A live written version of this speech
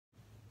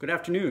Good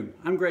afternoon.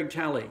 I'm Gregg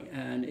Talley,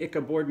 an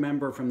ICCA board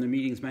member from the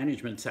meetings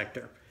management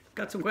sector.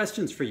 Got some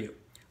questions for you.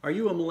 Are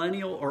you a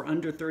millennial or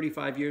under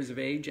 35 years of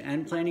age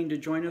and planning to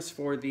join us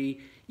for the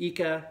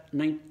ICCA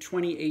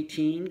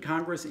 2018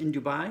 Congress in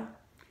Dubai?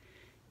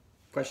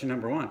 Question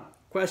number one.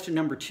 Question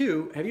number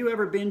two, have you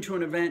ever been to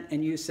an event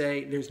and you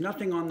say, there's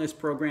nothing on this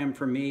program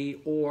for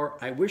me, or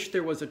I wish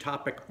there was a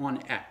topic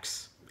on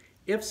X?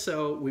 If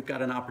so, we've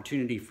got an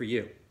opportunity for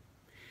you.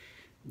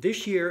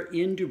 This year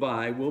in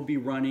Dubai, we'll be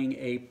running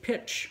a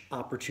pitch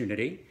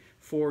opportunity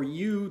for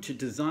you to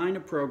design a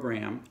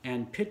program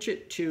and pitch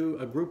it to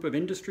a group of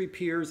industry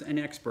peers and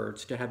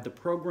experts to have the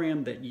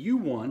program that you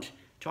want,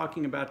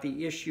 talking about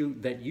the issue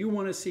that you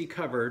want to see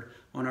covered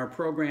on our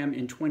program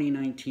in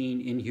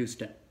 2019 in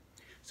Houston.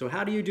 So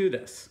how do you do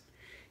this?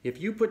 If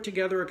you put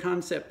together a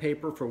concept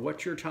paper for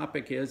what your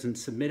topic is and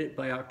submit it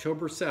by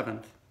October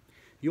 7th,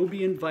 you'll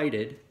be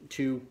invited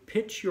to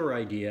pitch your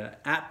idea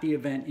at the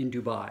event in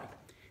Dubai.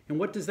 And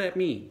what does that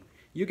mean?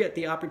 You get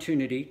the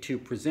opportunity to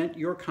present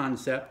your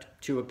concept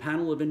to a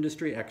panel of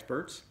industry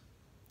experts.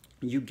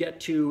 You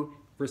get to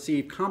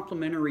receive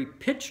complimentary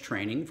pitch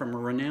training from a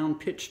renowned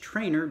pitch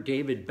trainer,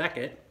 David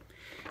Beckett.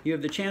 You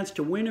have the chance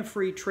to win a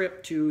free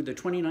trip to the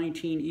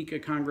 2019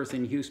 ICCA Congress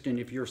in Houston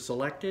if you're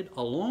selected,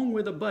 along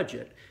with a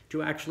budget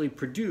to actually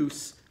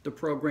produce the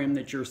program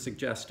that you're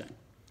suggesting.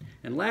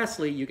 And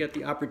lastly, you get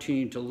the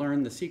opportunity to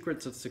learn the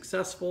secrets of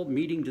successful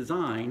meeting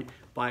design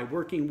by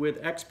working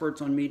with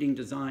experts on meeting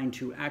design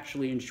to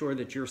actually ensure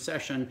that your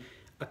session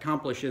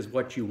accomplishes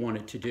what you want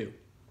it to do.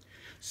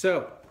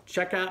 So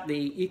check out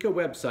the ICCA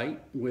website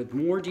with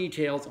more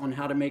details on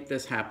how to make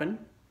this happen.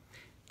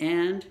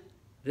 And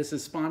this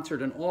is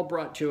sponsored and all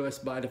brought to us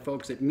by the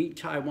folks at Meet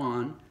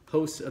Taiwan,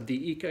 hosts of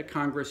the ICCA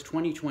Congress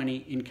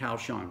 2020 in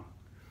Kaohsiung.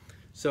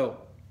 So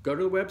go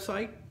to the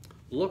website,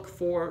 look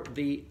for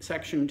the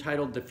section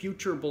titled The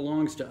Future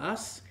Belongs to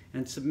Us,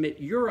 and submit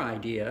your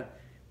idea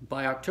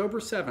by October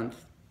 7th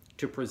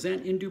to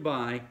present in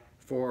Dubai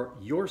for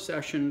your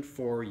session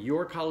for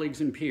your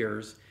colleagues and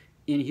peers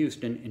in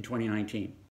Houston in 2019.